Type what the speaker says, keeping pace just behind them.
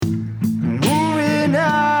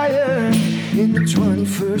in the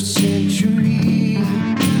 21st century.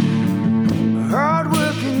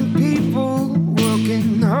 Hard-working people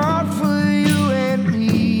working hard for you and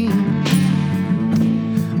me.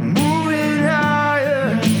 Moving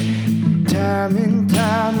higher, time and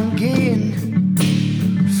time again.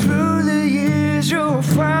 Through the years you'll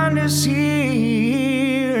find us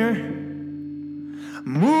here.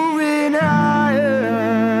 Moving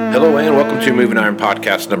higher. Hello and welcome to Moving Iron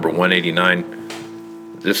Podcast number 189.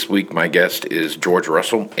 This week my guest is George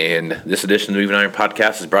Russell, and this edition of the Moving Iron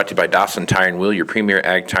Podcast is brought to you by Dawson Tire and Wheel, your premier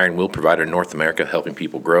ag tire and wheel provider in North America, helping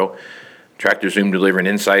people grow. Tractor Zoom delivering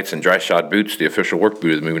insights, and Dry Shod Boots, the official work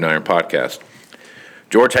boot of the Moving Iron Podcast.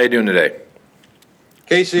 George, how you doing today?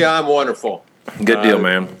 Casey, I'm wonderful. Good deal,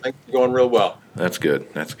 man. Things are going real well. That's good.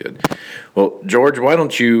 Well, George, why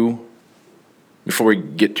don't you, before we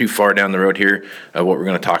get too far down the road here, what we're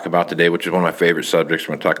going to talk about today, which is one of my favorite subjects,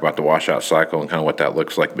 we're going to talk about the Washout Cycle and kind of what that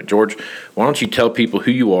looks like. But George, why don't you tell people who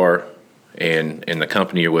you are and the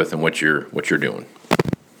company you're with and what you're doing?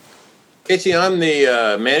 Casey, I'm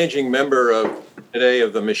the managing member of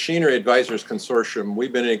the Machinery Advisors Consortium.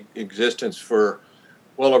 We've been in existence for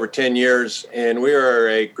well over 10 years, and we are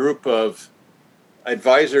a group of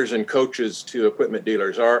advisors and coaches to equipment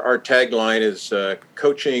dealers. Our tagline is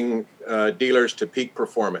coaching dealers to peak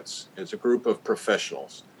performance. It's a group of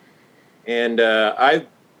professionals. And I've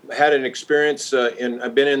had an experience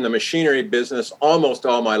I've been in the machinery business almost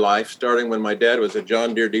all my life, starting when my dad was a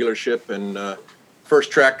John Deere dealership. And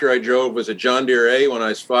first tractor I drove was a John Deere A when I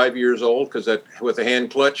was 5 years old, because with a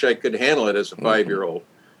hand clutch, I could handle it as a 5-year-old.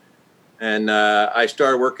 And I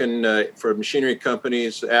started working for machinery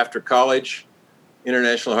companies after college.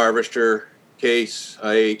 International Harvester, Case,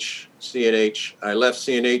 IH, CNH. I left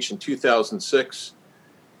CNH in 2006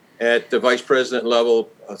 at the vice president level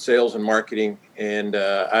of sales and marketing, and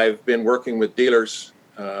I've been working with dealers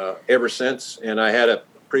ever since. And I had a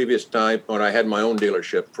previous time when I had my own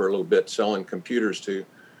dealership for a little bit, selling computers to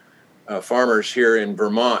farmers here in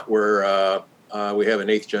Vermont, where we have an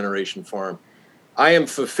 8th generation farm. I am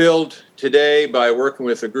fulfilled today by working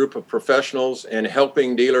with a group of professionals and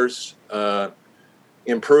helping dealers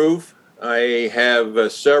improve. I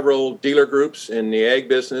have several dealer groups in the ag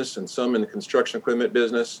business and some in the construction equipment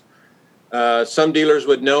business. Some dealers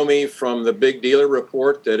would know me from the Big Dealer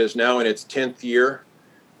Report that is now in its 10th year.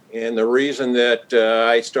 And the reason that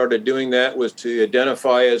I started doing that was to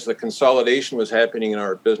identify, as the consolidation was happening in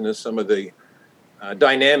our business, some of the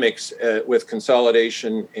dynamics with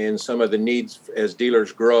consolidation and some of the needs as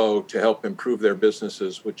dealers grow to help improve their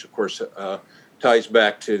businesses, which of course ties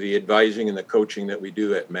back to the advising and the coaching that we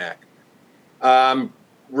do at MAC. I'm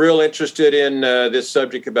real interested in this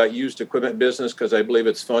subject about used equipment business because I believe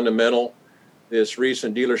it's fundamental. This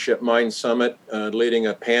recent Dealership Mind Summit, leading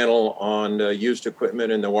a panel on used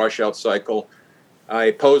equipment in the Washout Cycle, I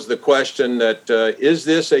posed the question that, is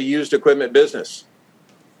this a used equipment business?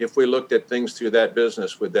 If we looked at things through that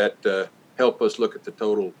business, would that help us look at the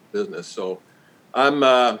total business? So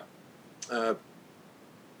I'm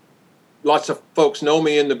lots of folks know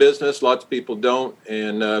me in the business. Lots of people don't,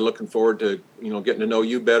 and looking forward to getting to know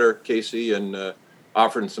you better, Casey, and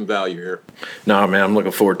offering some value here. No, man, I'm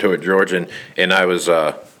looking forward to it, George. And I was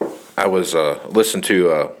listening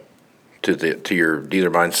to your Dealer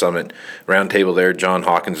Mind Summit roundtable there. John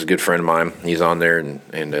Hawkins is a good friend of mine. He's on there, and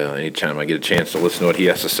anytime I get a chance to listen to what he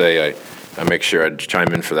has to say, I make sure I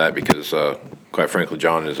chime in for that because, quite frankly,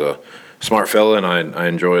 John is a smart fellow, and I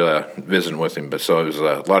enjoy visiting with him. But so it was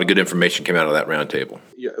a lot of good information came out of that roundtable.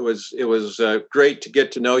 Yeah, it was great to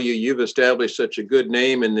get to know you. You've established such a good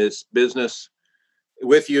name in this business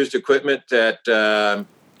with used equipment that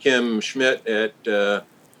Kim Schmidt at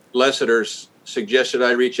Lessiter's suggested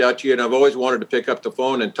I reach out to you, and I've always wanted to pick up the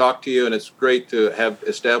phone and talk to you, and it's great to have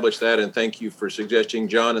established that. And thank you for suggesting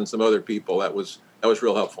John and some other people. That was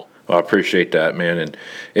real helpful. Well, I appreciate that, man. And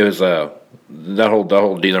it was that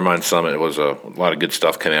whole Dealer Mind Summit. It was a lot of good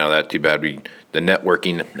stuff coming out of that. Too bad the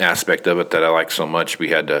networking aspect of it that I like so much, we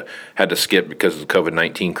had to skip because of the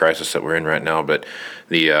COVID-19 crisis that we're in right now. But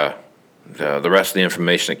the rest of the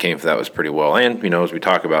information that came from that was pretty well. And as we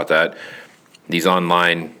talk about that, these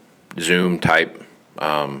online Zoom type,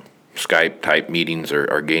 Skype type meetings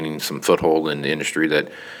are gaining some foothold in the industry that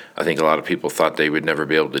I think a lot of people thought they would never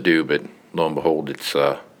be able to do, but lo and behold, it's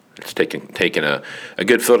taken a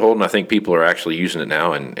good foothold, and I think people are actually using it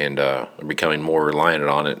now and are becoming more reliant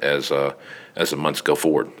on it as the months go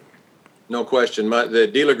forward. No question. The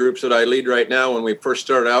dealer groups that I lead right now, when we first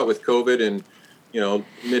started out with COVID in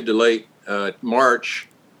mid to late March,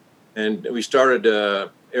 and we started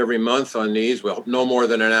every month on these, well, no more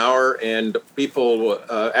than an hour, and people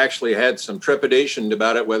actually had some trepidation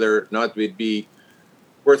about it, whether or not it'd be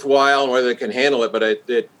worthwhile and whether they can handle it. But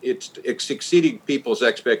it's exceeding people's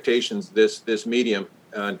expectations, this medium,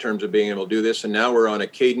 in terms of being able to do this. And now we're on a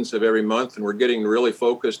cadence of every month, and we're getting really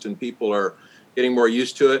focused, and people are getting more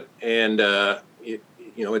used to it. And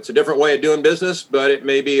it's a different way of doing business, but it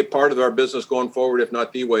may be a part of our business going forward, if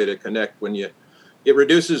not the way to connect. It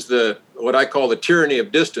reduces what I call the tyranny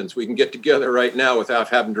of distance. We can get together right now without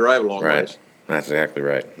having to drive a long Right. ways. That's exactly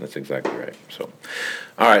right. So,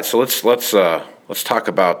 all right. So let's talk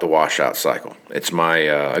about the washout cycle. It's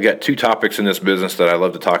I got two topics in this business that I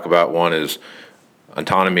love to talk about. One is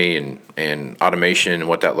autonomy and automation and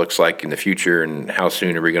what that looks like in the future, and how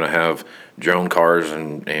soon are we going to have drone cars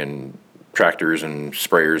and tractors and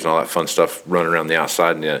sprayers and all that fun stuff running around the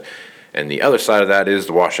outside. And the other side of that is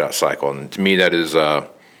the washout cycle. And to me, that is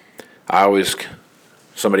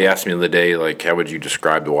somebody asked me the other day, like, how would you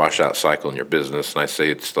describe the washout cycle in your business? And I say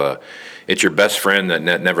it's your best friend that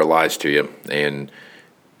never lies to you. And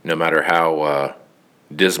no matter how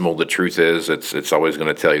dismal the truth is, it's always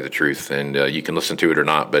going to tell you the truth. And you can listen to it or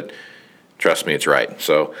not, but trust me, it's right.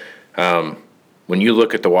 So when you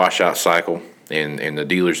look at the washout cycle and the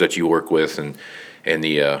dealers that you work with and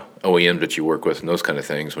the OEMs that you work with and those kind of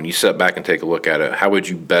things, when you sit back and take a look at it, how would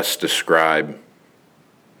you best describe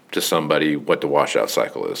to somebody what the washout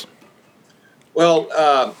cycle is?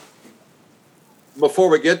 Well, before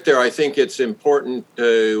we get there, I think it's important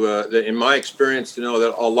in my experience, to know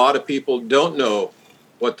that a lot of people don't know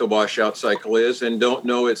what the washout cycle is and don't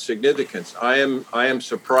know its significance. I am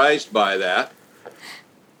surprised by that,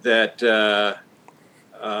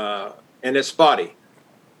 and it's spotty.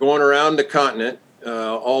 Going around the continent,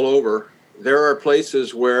 all over, there are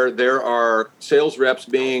places where there are sales reps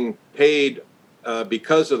being paid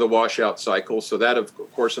because of the washout cycle. So that, of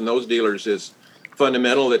course, in those dealers is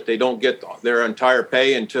fundamental, that they don't get their entire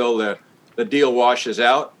pay until the deal washes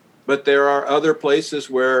out. But there are other places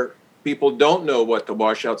where people don't know what the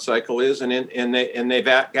washout cycle is, and they've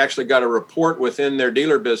actually got a report within their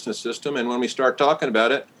dealer business system. And when we start talking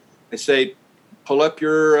about it, I say, pull up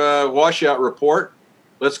your washout report.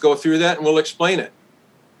 Let's go through that, and we'll explain it.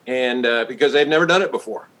 And because they've never done it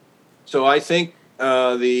before. So I think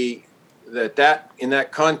in that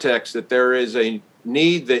context, that there is a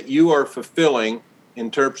need that you are fulfilling in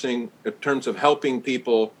terms of helping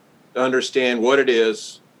people to understand what it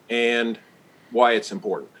is and why it's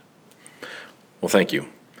important. Well, thank you.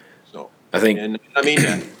 So I think, and I mean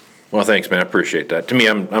that. well, thanks, man. I appreciate that. To me,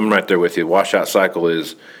 I'm right there with you. Washout cycle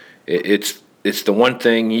it's the one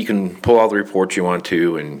thing you can pull all the reports you want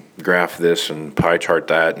to and graph this and pie chart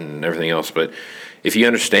that and everything else. But if you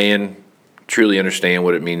truly understand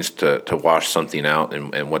what it means to wash something out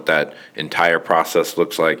and what that entire process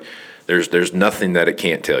looks like, there's nothing that it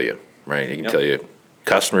can't tell you, right? It can tell you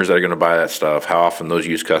customers that are going to buy that stuff, how often those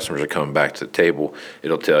used customers are coming back to the table.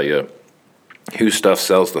 It'll tell you whose stuff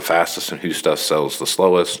sells the fastest and whose stuff sells the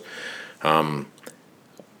slowest.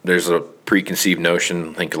 There's a preconceived notion,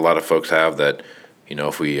 I think a lot of folks have, that,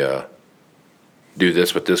 if we do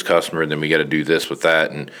this with this customer, then we got to do this with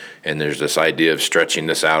that. And there's this idea of stretching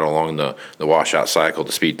this out along the washout cycle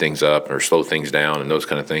to speed things up or slow things down and those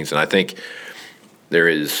kind of things. And I think it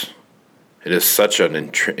is such an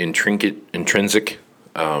intrinsic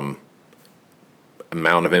amount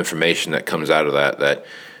of information that comes out of that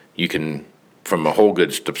you can, from a whole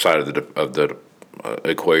goods side of the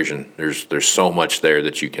equation, there's so much there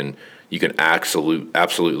that you can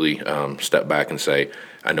absolutely step back and say,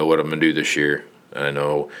 I know what I'm going to do this year. I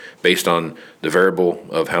know, based on the variable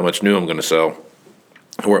of how much new I'm going to sell,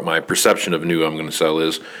 or what my perception of new I'm going to sell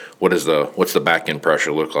is, what's the back end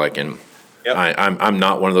pressure look like? And I'm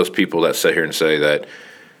not one of those people that sit here and say that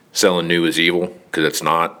selling new is evil, because it's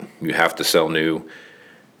not. You have to sell new,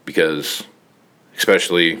 because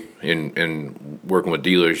especially in working with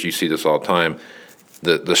dealers, you see this all the time.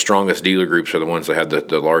 The strongest dealer groups are the ones that have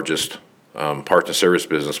the largest parts and service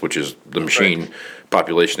business, which is the machine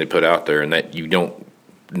population they put out there, and that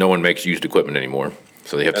no one makes used equipment anymore,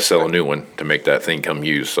 so they have to sell a new one to make that thing come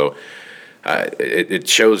used. So it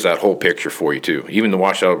shows that whole picture for you too. Even the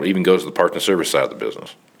washout even goes to the parts and service side of the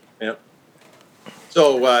business. Yeah.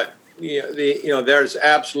 So there's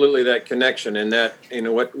absolutely that connection, and that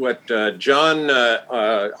what John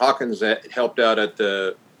Hawkins helped out at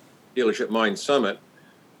the Dealership Mind Summit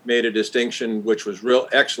made a distinction which was real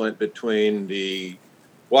excellent between the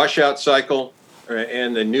washout cycle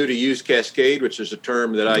and the new to used cascade, which is a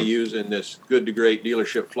term that I use in this good to great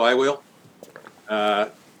dealership flywheel.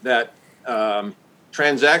 That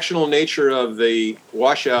transactional nature of the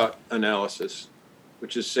washout analysis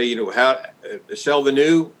which is say, how sell the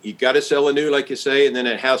new. You got to sell the new, like you say, and then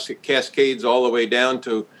it cascades all the way down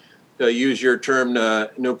to use your term,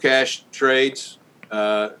 no cash trades.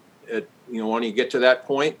 When you get to that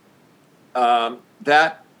point,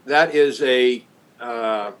 that is a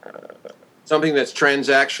something that's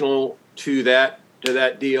transactional to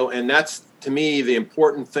that deal, and that's to me the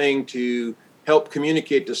important thing to help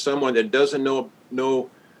communicate to someone that doesn't know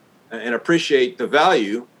and appreciate the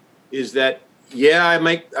value is that. Yeah,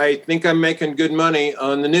 I think I'm making good money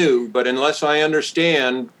on the new, but unless I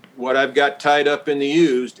understand what I've got tied up in the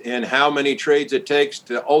used and how many trades it takes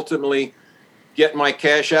to ultimately get my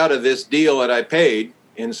cash out of this deal that I paid,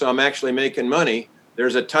 and so I'm actually making money,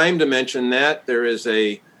 there's a time dimension that there is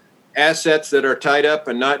a assets that are tied up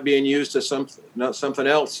and not being used to something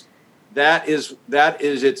else. That is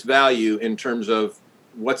its value in terms of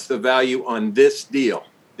what's the value on this deal,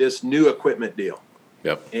 this new equipment deal.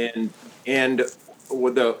 Yep. And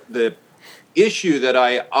with the issue that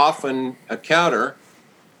I often encounter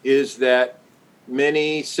is that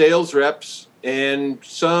many sales reps and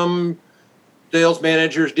some sales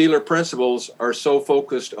managers, dealer principals are so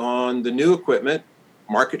focused on the new equipment,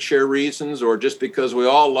 market share reasons, or just because we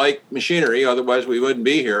all like machinery, otherwise we wouldn't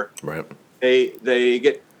be here. Right. They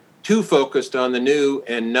get too focused on the new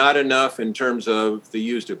and not enough in terms of the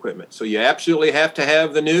used equipment. So you absolutely have to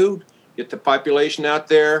have the new, get the population out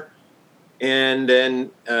there, and then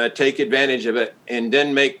take advantage of it, and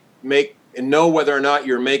then make and know whether or not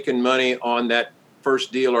you're making money on that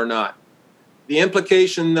first deal or not. The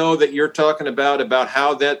implication, though, that you're talking about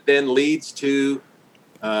how that then leads to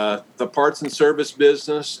the parts and service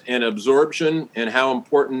business and absorption and how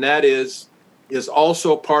important that is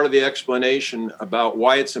also part of the explanation about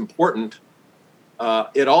why it's important.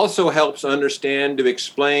 It also helps understand to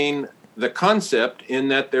explain the concept in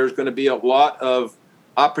that there's going to be a lot of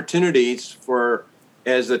opportunities for,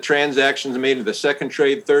 as the transactions made in the second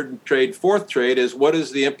trade, third trade, fourth trade, is what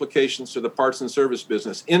is the implications to the parts and service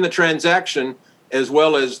business in the transaction as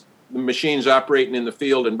well as the machines operating in the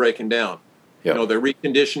field and breaking down. Yep. The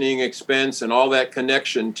reconditioning expense and all that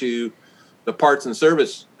connection to the parts and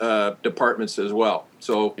service departments as well.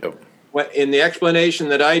 So in the explanation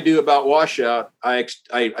that I do about washout, I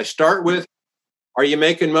start with, are you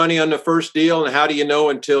making money on the first deal, and how do you know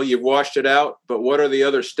until you've washed it out? But what are the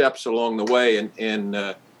other steps along the way,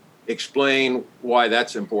 and explain why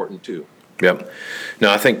that's important too. Yep.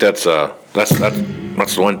 No, I think that's the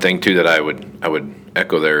one thing too that I would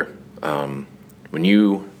echo there. When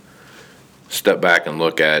you step back and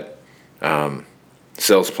look at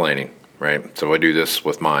sales planning, right? So I do this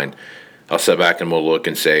with mine. I'll step back and we'll look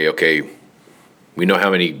and say, okay, we know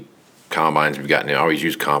how many combines we've gotten. I always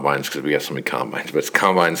use combines because we have so many combines, but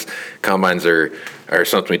combines are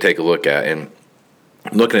something we take a look at, and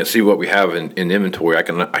looking at see what we have in inventory.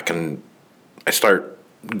 I start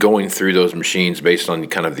going through those machines based on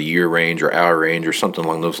kind of the year range or hour range or something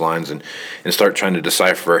along those lines, and start trying to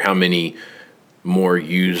decipher how many more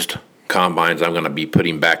used combines I'm going to be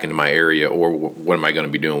putting back into my area, or what am I going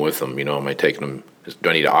to be doing with them? Am I taking them? Do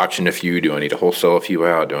I need to auction a few? Do I need to wholesale a few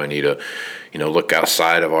out? Do I need to, look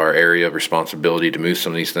outside of our area of responsibility to move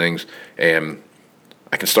some of these things? And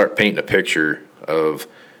I can start painting a picture of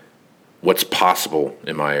what's possible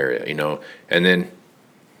in my area, And then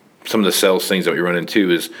some of the sales things that we run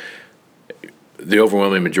into is the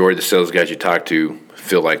overwhelming majority of the sales guys you talk to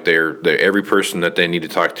feel like they're every person that they need to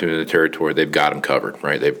talk to in the territory, they've got them covered,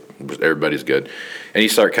 right? Everybody's good. And you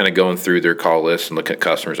start kind of going through their call lists and looking at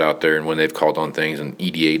customers out there and when they've called on things and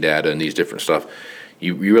EDA data and these different stuff,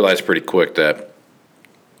 you realize pretty quick that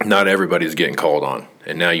not everybody's getting called on.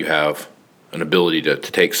 And now you have an ability to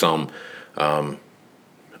take some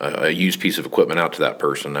a used piece of equipment out to that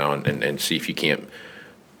person now and see if you can't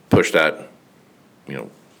push that,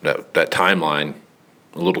 that timeline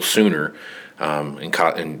a little sooner,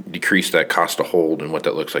 and decrease that cost to hold and what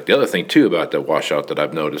that looks like. The other thing too about the washout that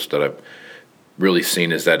I've noticed that I've really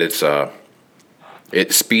seen is that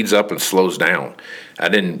it speeds up and slows down. I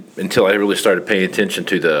didn't until I really started paying attention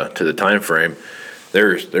to the time frame.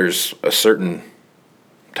 There's a certain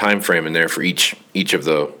time frame in there for each of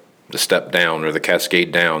the step down or the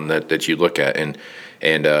cascade down that you look at, and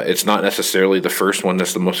it's not necessarily the first one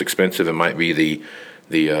that's the most expensive. It might be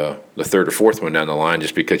the third or fourth one down the line,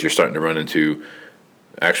 just because you're starting to run into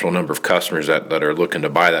actual number of customers that are looking to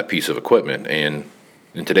buy that piece of equipment. And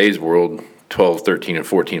in today's world, 12, 13, and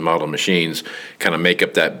 14 model machines kind of make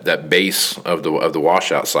up that base of the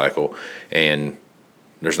washout cycle. And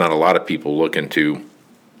there's not a lot of people looking to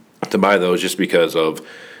buy those just because of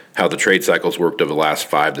how the trade cycles worked over the last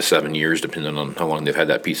 5 to 7 years, depending on how long they've had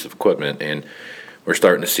that piece of equipment. And we're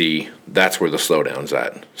starting to see that's where the slowdown's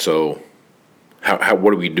at. So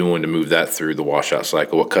what are we doing to move that through the washout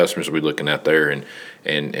cycle? What customers are we looking at there, and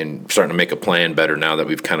starting to make a plan better now that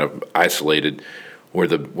we've kind of isolated where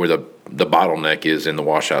the bottleneck is in the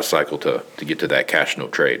washout cycle to get to that cash no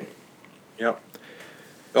trade. Yep.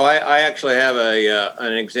 So I actually have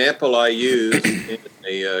an example I use in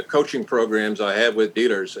the coaching programs I have with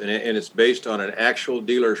dealers, and it's based on an actual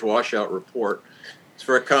dealer's washout report. It's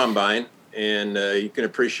for a combine, and you can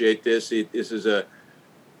appreciate this. The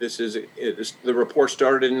report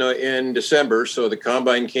started in December, so the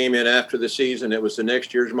combine came in after the season. It was the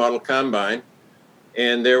next year's model combine,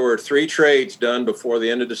 and there were 3 trades done before the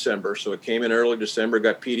end of December. So it came in early December,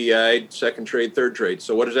 got PDI'd, second trade, third trade.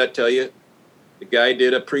 So what does that tell you? The guy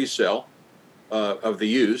did a pre-sale of the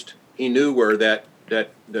used. He knew where that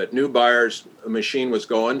new buyer's machine was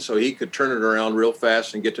going, so he could turn it around real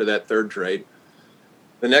fast and get to that third trade.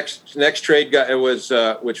 The next trade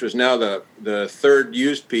which was now the third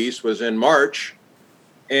used piece, was in March,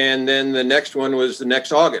 and then the next one was the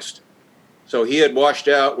next August. So he had washed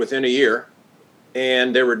out within a year,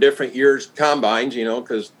 and there were different years combines,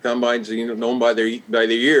 because combines known by their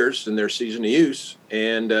years and their season of use,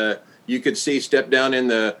 and you could see step down in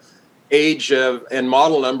the age of and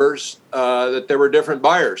model numbers that there were different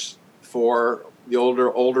buyers for the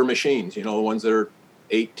older machines. The ones that are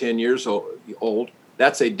 8-10 years old.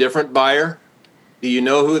 That's a different buyer. Do you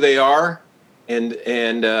know who they are? And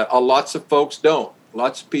lots of folks don't.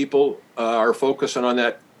 Lots of people are focusing on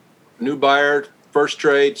that new buyer, first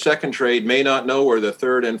trade, second trade, may not know where the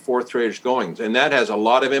third and fourth trade is going. And that has a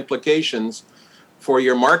lot of implications for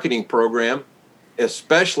your marketing program,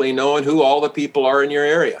 especially knowing who all the people are in your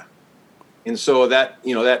area. And so that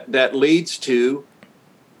leads to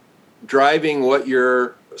driving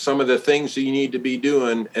some of the things that you need to be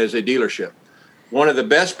doing as a dealership. One of the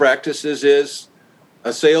best practices is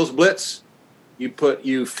a sales blitz.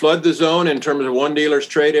 You flood the zone in terms of one dealer's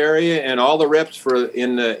trade area, and all the reps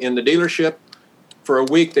in the dealership for a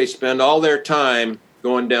week, they spend all their time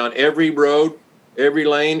going down every road, every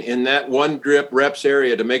lane in that one drip reps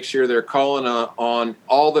area to make sure they're calling on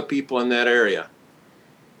all the people in that area.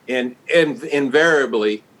 And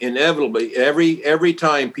inevitably, every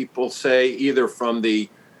time people say, either from the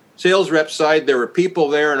sales rep side, there were people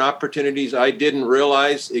there and opportunities I didn't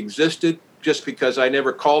realize existed just because I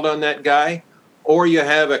never called on that guy, or you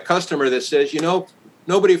have a customer that says,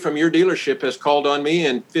 nobody from your dealership has called on me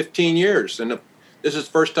in 15 years, and this is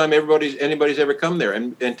the first time anybody's ever come there,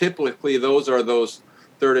 and typically those are those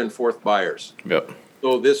third and fourth buyers. Yep.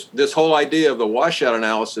 So this whole idea of the washout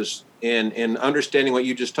analysis and understanding what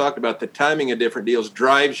you just talked about, the timing of different deals,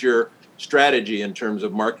 drives your strategy in terms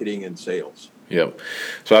of marketing and sales. Yep.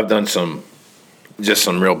 So I've done some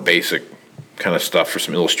real basic kind of stuff for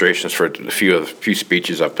some illustrations for a few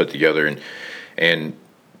speeches I've put together, and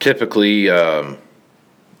typically,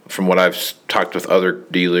 from what I've talked with other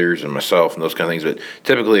dealers and myself and those kind of things, but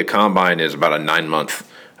typically a combine is about a 9-month,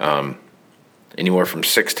 anywhere from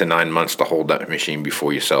 6 to 9 months to hold that machine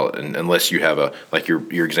before you sell it, and unless you have like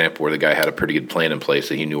your example where the guy had a pretty good plan in place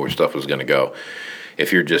that he knew where stuff was going to go.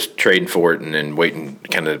 If you're just trading for it and then waiting,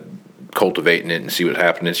 kind of cultivating it and see what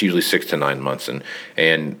happened, it's usually 6 to 9 months. And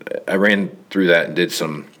I ran through that and did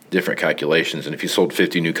some different calculations. And if you sold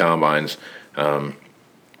 50 new combines,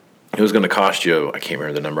 it was going to cost you, I can't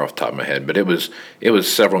remember the number off the top of my head, but it was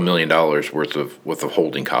several $1 million worth of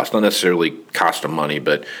holding costs. Not necessarily cost of money,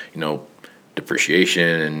 but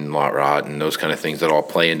depreciation and lot rot and those kind of things that all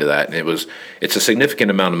play into that. And it's a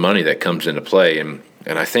significant amount of money that comes into play. And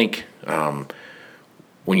I think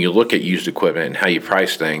when you look at used equipment and how you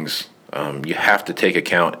price things, you have to take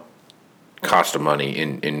account cost of money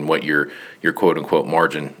in what your quote unquote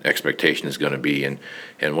margin expectation is going to be.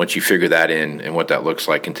 And once you figure that in and what that looks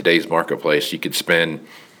like in today's marketplace, you could spend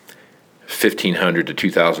 $1,500 to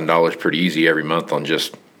 $2,000 pretty easy every month on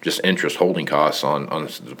just interest holding costs on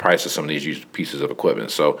the price of some of these used pieces of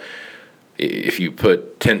equipment. So if you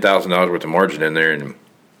put $10,000 worth of margin in there and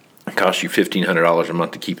it costs you $1,500 a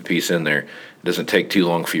month to keep a piece in there, it doesn't take too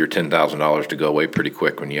long for your $10,000 to go away pretty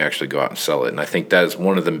quick when you actually go out and sell it. And I think that is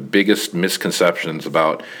one of the biggest misconceptions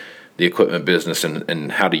about the equipment business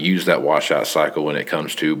and how to use that washout cycle when it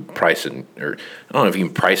comes to pricing. Or I don't know if you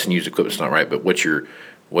can price and use equipment, it's not right, but what your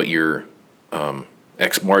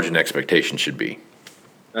margin expectation should be.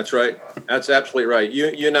 That's right. That's absolutely right.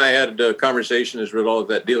 You and I had a conversation as a result of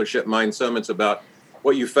that Dealership Mind Summits about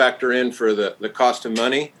what you factor in for the cost of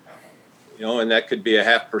money, and that could be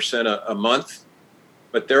 0.5% a month.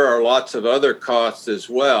 But there are lots of other costs as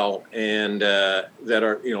well, and that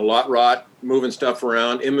are, lot rot, moving stuff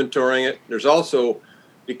around, inventorying it. There's also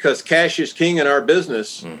because cash is king in our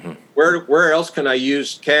business. Mm-hmm. Where else can I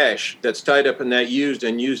use cash that's tied up in that used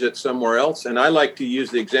and use it somewhere else? And I like to use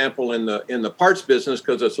the example in the parts business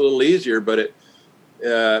because it's a little easier, but it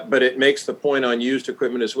makes the point on used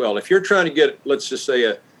equipment as well. If you're trying to get, let's just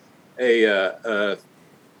say a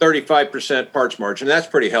 35% parts margin, that's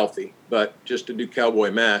pretty healthy. But just to do cowboy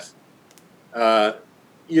math,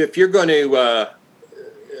 if you're going to,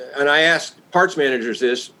 and I ask parts managers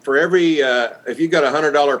this, for every, if you've got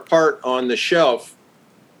 $100 part on the shelf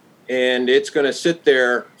and it's going to sit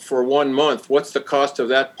there for 1 month, what's the cost of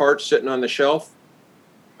that part sitting on the shelf?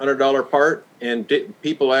 $100 part, and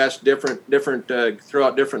people ask different throw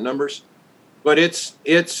out different numbers, but it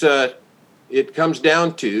comes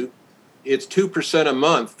down to it's 2% a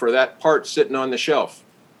month for that part sitting on the shelf,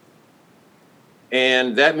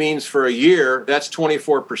 and that means for a year that's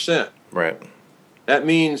 24%. Right. That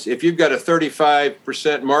means if you've got a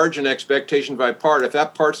 35% margin expectation by part, if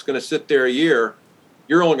that part's going to sit there a year,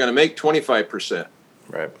 you're only going to make 25%.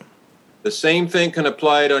 Right. The same thing can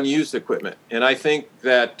apply it on used equipment. And I think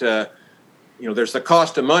that, there's the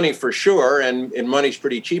cost of money for sure, and money's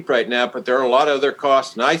pretty cheap right now, but there are a lot of other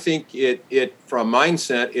costs. And I think it from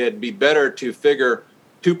mindset, it'd be better to figure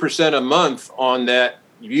 2% a month on that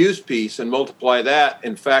used piece and multiply that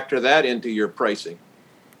and factor that into your pricing.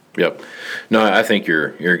 Yep. No, I think you're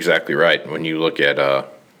exactly right. When you look at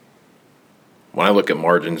when I look at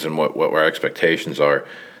margins and what our expectations are,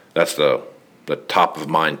 that's the top of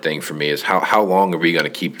mind thing for me is how long are we going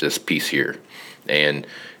to keep this piece here? And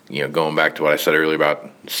going back to what I said earlier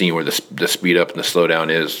about seeing where the speed up and the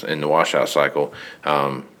slowdown is in the washout cycle,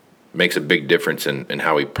 makes a big difference in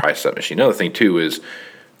how we price that machine. Another thing too is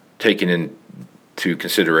taking into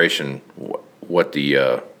consideration what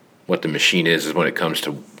the machine is when it comes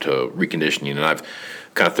to reconditioning. And I've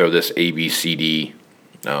kind of throw this A, B, C, D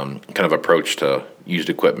kind of approach to used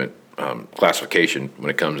equipment classification when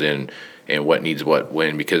it comes in and what needs what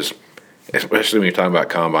when, because especially when you're talking about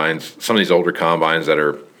combines, some of these older combines that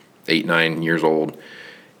are 8-9 years old,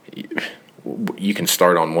 you can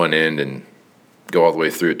start on one end and go all the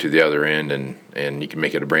way through it to the other end, and you can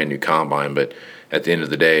make it a brand new combine. But at the end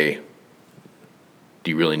of the day,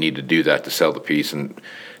 do you really need to do that to sell the piece? And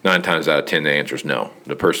 9 times out of 10, the answer is no.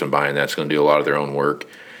 The person buying that's going to do a lot of their own work.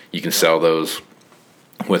 You can sell those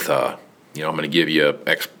with, I'm going to give you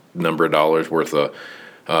X number of dollars worth of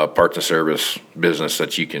parts and service business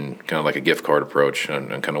that you can kind of like a gift card approach and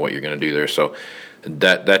kind of what you're going to do there. So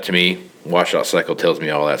that to me, Washout Cycle tells me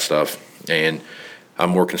all that stuff. And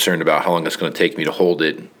I'm more concerned about how long it's going to take me to hold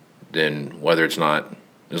it than whether it's not.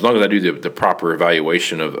 As long as I do the proper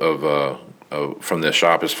evaluation of from the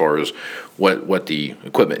shop as far as what the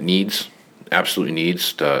equipment absolutely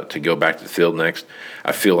needs to go back to the field next,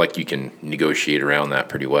 I feel like you can negotiate around that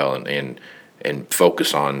pretty well and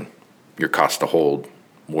focus on your cost to hold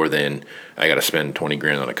more than I got to spend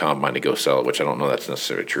 $20,000 on a combine to go sell it, which I don't know that's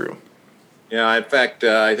necessarily true. Yeah, in fact,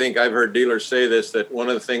 I think I've heard dealers say this, that one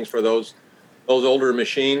of the things for those older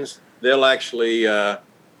machines, they'll actually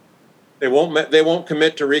they won't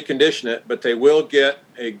commit to recondition it, but they will get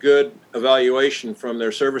a good evaluation from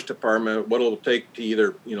their service department what it'll take to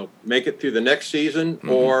either make it through the next season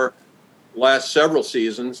or last several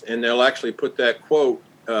seasons, and they'll actually put that quote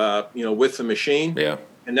with the machine. Yeah.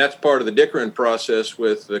 And that's part of the dickering process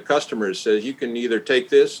with the customers. Says you can either take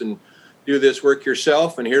this and do this work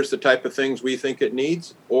yourself, and here's the type of things we think it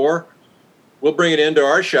needs, or we'll bring it into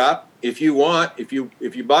our shop if you want, if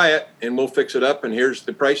you buy it, and we'll fix it up, and here's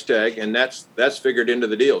the price tag, and that's figured into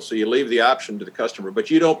the deal. So you leave the option to the customer,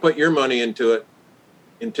 but you don't put your money into it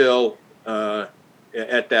until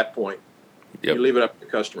at that point. Yep. You leave it up to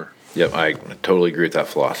the customer. Yep, I totally agree with that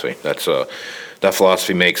philosophy. That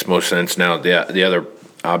philosophy makes most sense. Now, the other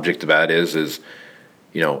object of that is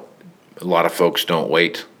a lot of folks don't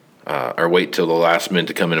wait or wait till the last minute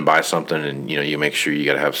to come in and buy something, and you make sure you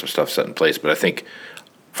got to have some stuff set in place. But I think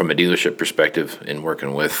from a dealership perspective, in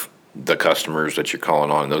working with the customers that you're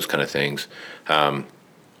calling on, those kind of things,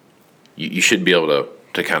 you should be able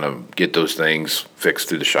to kind of get those things fixed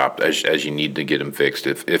through the shop as you need to get them fixed.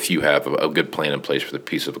 If you have a good plan in place for the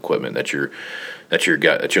piece of equipment that you're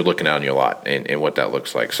looking at on your lot and what that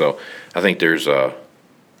looks like. So I think there's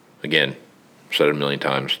again, said it a million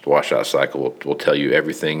times, the Washout Cycle will tell you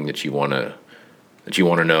everything that you want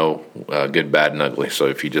to know, good, bad, and ugly. So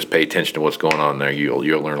if you just pay attention to what's going on there,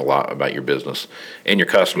 you'll learn a lot about your business and your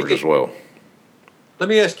customers as well. Let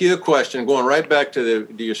me ask you a question, going right back to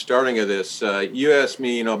your starting of this. You asked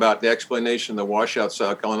me, about the explanation of the Washout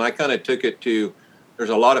Cycle, and I kind of took it to,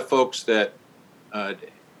 there's a lot of folks that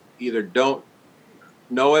either don't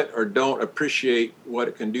know it or don't appreciate what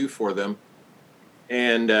it can do for them.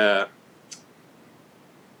 And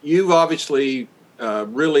you've obviously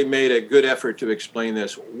really made a good effort to explain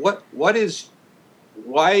this.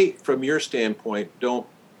 Why, from your standpoint, don't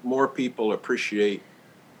more people appreciate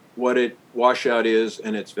what washout is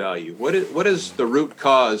and its value? What is the root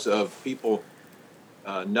cause of people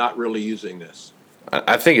not really using this?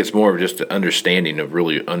 I think it's more of just an understanding of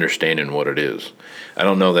really understanding what it is. I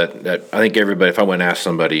don't know that I think everybody. If I went and asked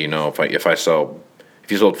somebody, if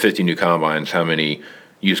you sold 50 new combines, how many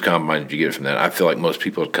used combines did you get from that? I feel like most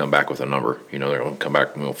people would come back with a number. They're going to come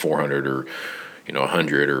back, 400 or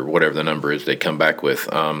 100 or whatever the number is they come back with.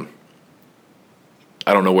 I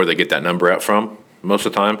don't know where they get that number out from most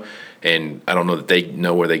of the time, and I don't know that they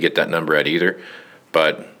know where they get that number at either.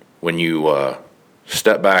 But when you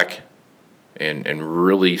step back and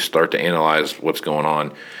really start to analyze what's going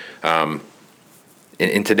on,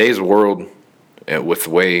 in today's world, with the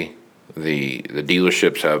way the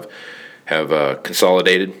dealerships have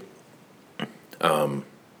consolidated,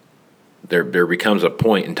 there becomes a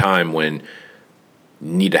point in time when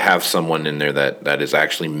you need to have someone in there that is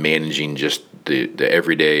actually managing just the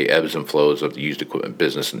everyday ebbs and flows of the used equipment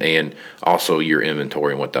business, and also your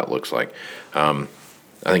inventory and what that looks like. I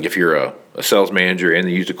think if you're a sales manager and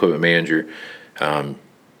the used equipment manager,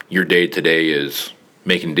 your day to day is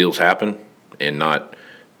making deals happen, and not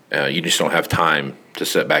you just don't have time to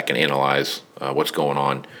sit back and analyze what's going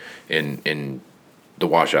on in the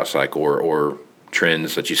washout cycle or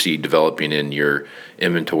trends that you see developing in your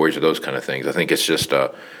inventories or those kind of things. I think it's just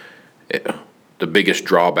the biggest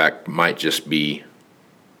drawback might just be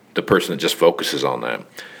the person that just focuses on that.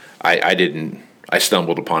 I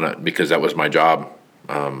stumbled upon it because that was my job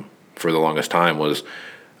for the longest time.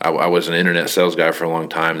 I was an internet sales guy for a long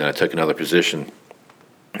time, then I took another position.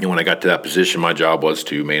 And when I got to that position, my job was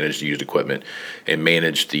to manage the used equipment and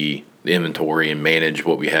manage the inventory and manage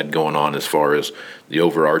what we had going on as far as the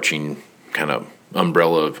overarching kind of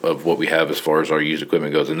umbrella of what we have as far as our used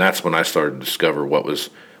equipment goes. And that's when I started to discover what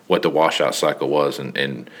the washout cycle was,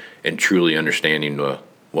 and truly understanding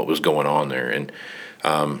what was going on there. And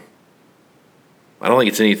I don't think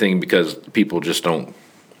it's anything because people just don't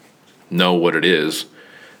know what it is.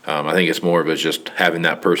 I think it's more of just having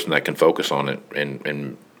that person that can focus on it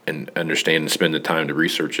and understand and spend the time to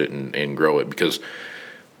research it and grow it. Because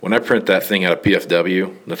when I print that thing out of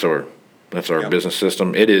PFW, that's our business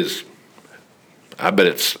system. It is. I bet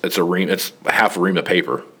it's a half a ream of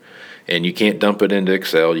paper, and you can't dump it into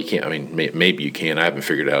Excel. You can't. I mean, maybe you can. I haven't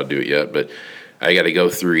figured out how to do it yet, but I got to go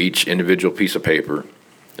through each individual piece of paper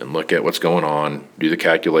and look at what's going on, do the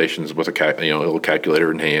calculations with a little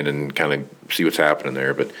calculator in hand, and kind of see what's happening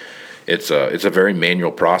there. But it's a very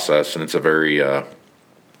manual process, and it's a very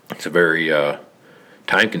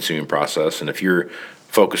time-consuming process. And if you're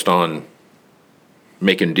focused on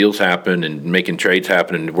making deals happen and making trades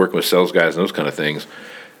happen and working with sales guys and those kind of things,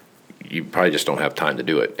 you probably just don't have time to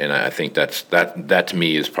do it. And I think that to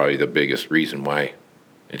me is probably the biggest reason why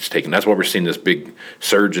it's taken. That's why we're seeing this big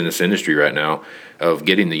surge in this industry right now of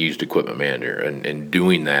getting the used equipment manager and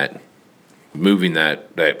doing that, moving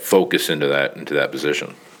that focus into that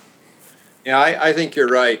position. Yeah, I think you're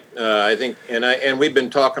right. I think, and we've been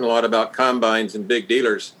talking a lot about combines and big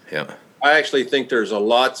dealers. Yeah. I actually think there's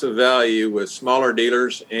lots of value with smaller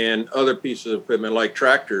dealers and other pieces of equipment like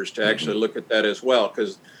tractors to actually look at that as well,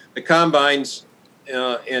 because the combines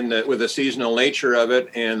with the seasonal nature of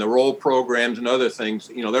it and the roll programs and other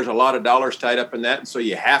things, there's a lot of dollars tied up in that, and so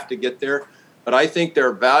you have to get there. But I think there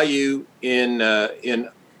are value in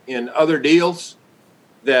other deals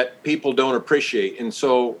that people don't appreciate, and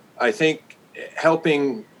so I think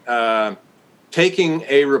helping. Taking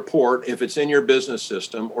a report, if it's in your business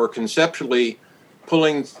system, or conceptually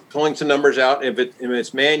pulling some numbers out, if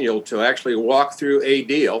it's manual, to actually walk through a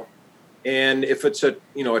deal. And if it's a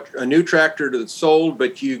new tractor that's sold,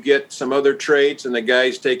 but you get some other trades and the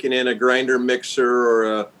guy's taking in a grinder mixer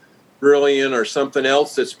or a brilliant or something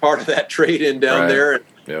else that's part of that trade in down there, and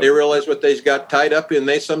they realize what they've got tied up in.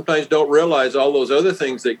 They sometimes don't realize all those other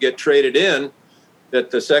things that get traded in that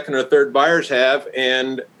the second or third buyers have,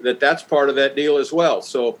 and that's part of that deal as well.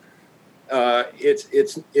 So it's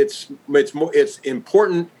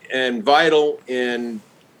important and vital in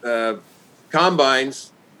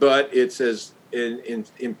combines, but it's as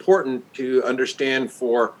important to understand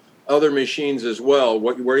for other machines as well,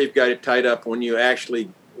 where you've got it tied up when you actually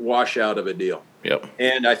wash out of a deal. Yep.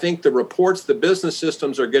 And I think the reports, the business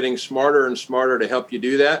systems are getting smarter and smarter to help you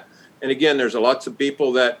do that. And again, there's lots of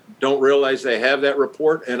people that don't realize they have that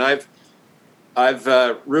report. And I've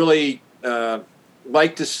really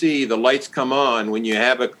liked to see the lights come on when you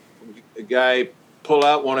have a guy pull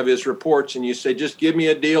out one of his reports and you say, just give me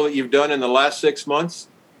a deal that you've done in the last 6 months.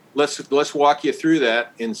 Let's walk you through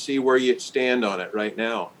that and see where you stand on it right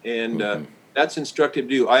now. And that's instructive to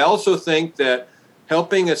do. I also think that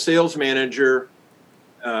helping a sales manager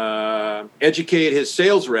educate his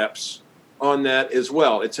sales reps on that as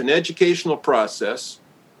well. It's an educational process,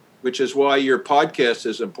 which is why your podcast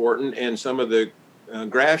is important and some of the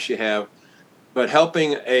graphs you have. But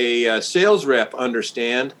helping a sales rep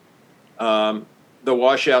understand the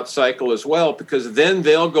washout cycle as well, because then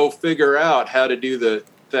they'll go figure out how to do the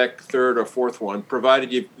third or fourth one,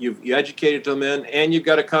 provided you've educated them in and you've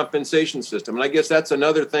got a compensation system. And I guess that's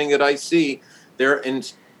another thing that I see there in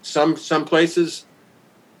some places.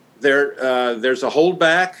 There's a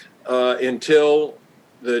holdback until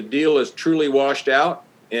the deal is truly washed out,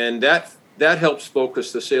 and that helps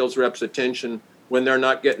focus the sales rep's attention when they're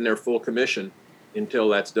not getting their full commission until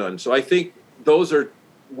that's done. So I think those are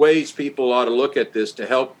ways people ought to look at this to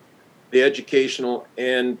help the educational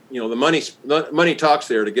and the money talks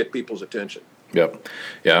there to get people's attention. Yep.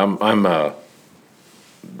 Yeah. I'm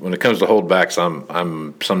when it comes to holdbacks,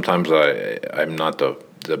 I'm sometimes I'm not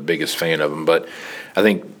the biggest fan of them, but I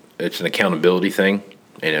think it's an accountability thing,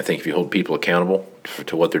 and I think if you hold people accountable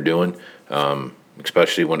to what they're doing,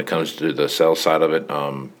 especially when it comes to the sales side of it,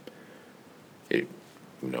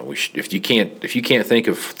 if you can't think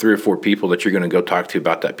of 3 or 4 people that you're going to go talk to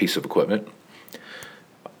about that piece of equipment,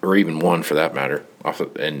 or even one for that matter,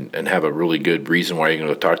 and have a really good reason why you're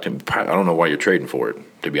going to talk to them, I don't know why you're trading for it,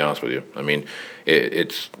 to be honest with you. I mean,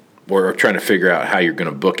 we're trying to figure out how you're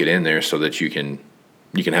going to book it in there so that you can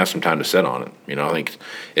have some time to sit on it. I think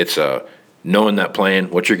it's knowing that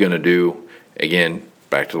plan, what you're going to do. Again,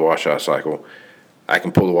 back to the washout cycle. I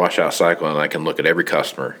can pull the washout cycle and I can look at every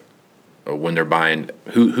customer when they're buying,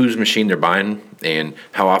 whose machine they're buying, and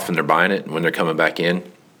how often they're buying it, and when they're coming back in,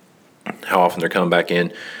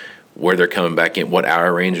 where they're coming back in, what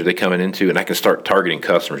hour range are they coming into, and I can start targeting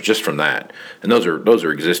customers just from that. And those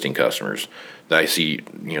are existing customers that I see,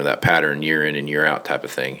 that pattern year in and year out type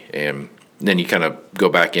of thing. And then you kind of go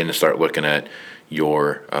back in and start looking at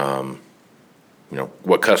your,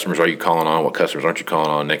 what customers are you calling on, what customers aren't you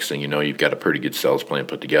calling on. Next thing you know, you've got a pretty good sales plan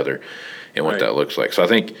put together and what that looks like. So I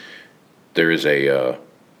think there is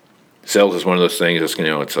sales is one of those things that's,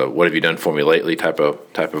 it's a what have you done for me lately type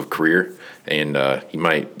of career. And you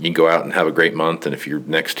can go out and have a great month, and if your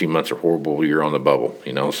next 2 months are horrible, you're on the bubble.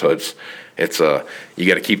 So it's you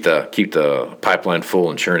got to keep the pipeline full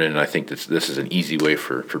and churning. And I think this is an easy way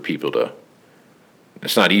for people to.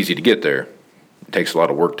 It's not easy to get there. It takes a lot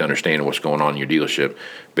of work to understand what's going on in your dealership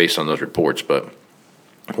based on those reports. But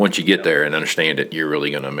once you get there and understand it, you're really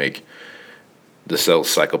going to make the sales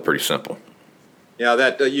cycle pretty simple. Yeah,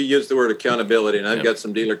 that you used the word accountability, and I've got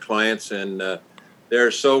some dealer clients, and they're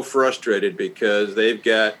so frustrated because they've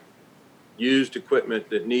got used equipment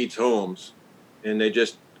that needs homes, and they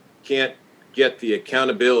just can't get the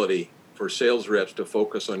accountability for sales reps to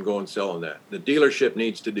focus on going selling that. The dealership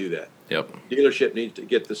needs to do that. Yep. Dealership needs to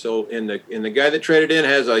get the sold, and the guy that traded in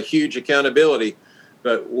has a huge accountability.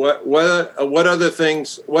 But what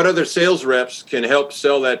other sales reps can help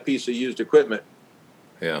sell that piece of used equipment?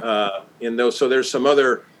 Yeah. So there's some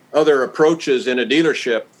other approaches in a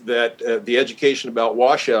dealership that the education about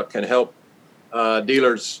washout can help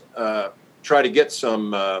dealers try to get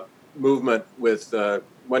some movement with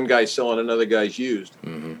one guy selling another guy's used,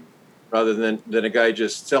 rather than a guy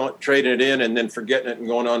just trading it in and then forgetting it and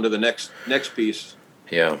going on to the next piece.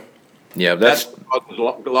 Yeah, that's a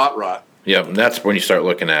lot rot. Yeah, and that's when you start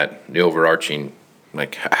looking at the overarching,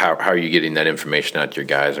 like how are you getting that information out to your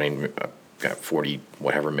guys? I mean, got 40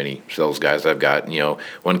 whatever many sales guys I've got.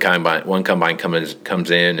 One combine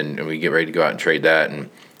comes in and we get ready to go out and trade that, and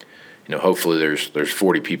hopefully there's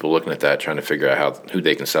 40 people looking at that trying to figure out who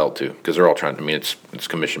they can sell it to, because they're all trying. I mean, it's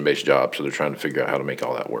commission based job, so they're trying to figure out how to make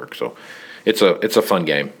all that work. So it's a fun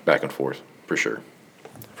game back and forth for sure.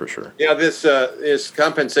 Yeah, this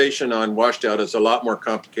compensation on washed out is a lot more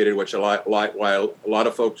complicated, which why a lot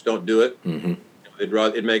of folks don't do it. They'd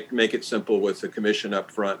rather make it simple with the commission up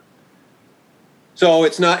front. So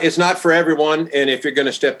it's not for everyone, and if you're going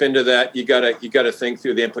to step into that, you gotta think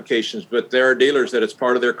through the implications. But there are dealers that it's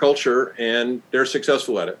part of their culture, and they're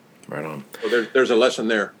successful at it. Right on. So there's a lesson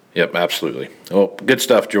there. Yep, absolutely. Well, good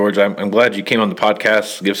stuff, George. I'm glad you came on the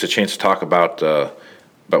podcast. Give us a chance to talk about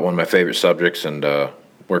one of my favorite subjects, and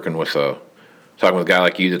talking with a guy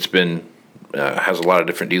like you that's been has a lot of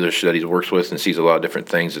different dealers that he works with and sees a lot of different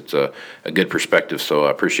things. It's a good perspective. So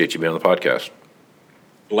I appreciate you being on the podcast.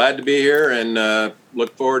 Glad to be here, and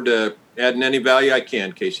look forward to adding any value I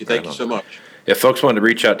can, Casey. Thank you so much. If folks wanted to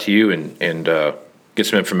reach out to you and get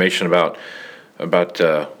some information about about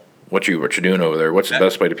what you're doing over there. What's the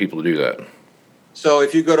best way to people to do that? So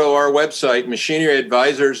if you go to our website,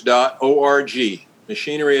 machineryadvisors.org,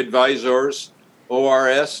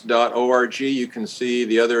 machineryadvisors.ors.org, you can see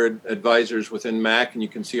the other advisors within MAC, and you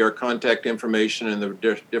can see our contact information and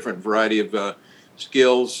the different variety of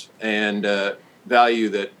skills and value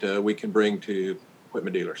that we can bring to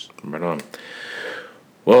equipment dealers. Right on.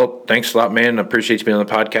 Well, thanks a lot, man. I appreciate you being on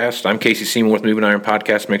the podcast. I'm Casey Seymour with Moving Iron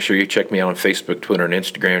Podcast. Make sure you check me out on Facebook, Twitter, and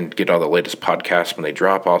Instagram to get all the latest podcasts when they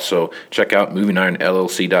drop. Also, check out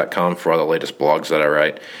movingironllc.com for all the latest blogs that I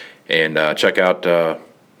write. And check out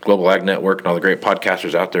Global Ag Network and all the great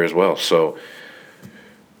podcasters out there as well. So,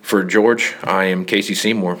 for George, I am Casey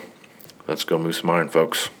Seymour. Let's go move some iron,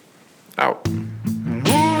 folks. Out.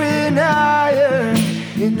 Moving iron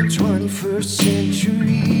in the 21st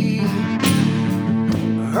century.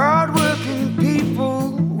 Hard-working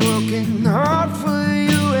people working hard for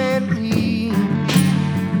you and me.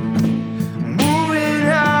 Moving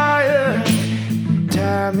iron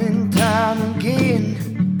time and time again.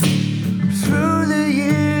 Through the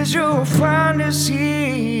years you'll find us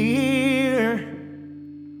here.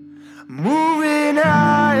 Moving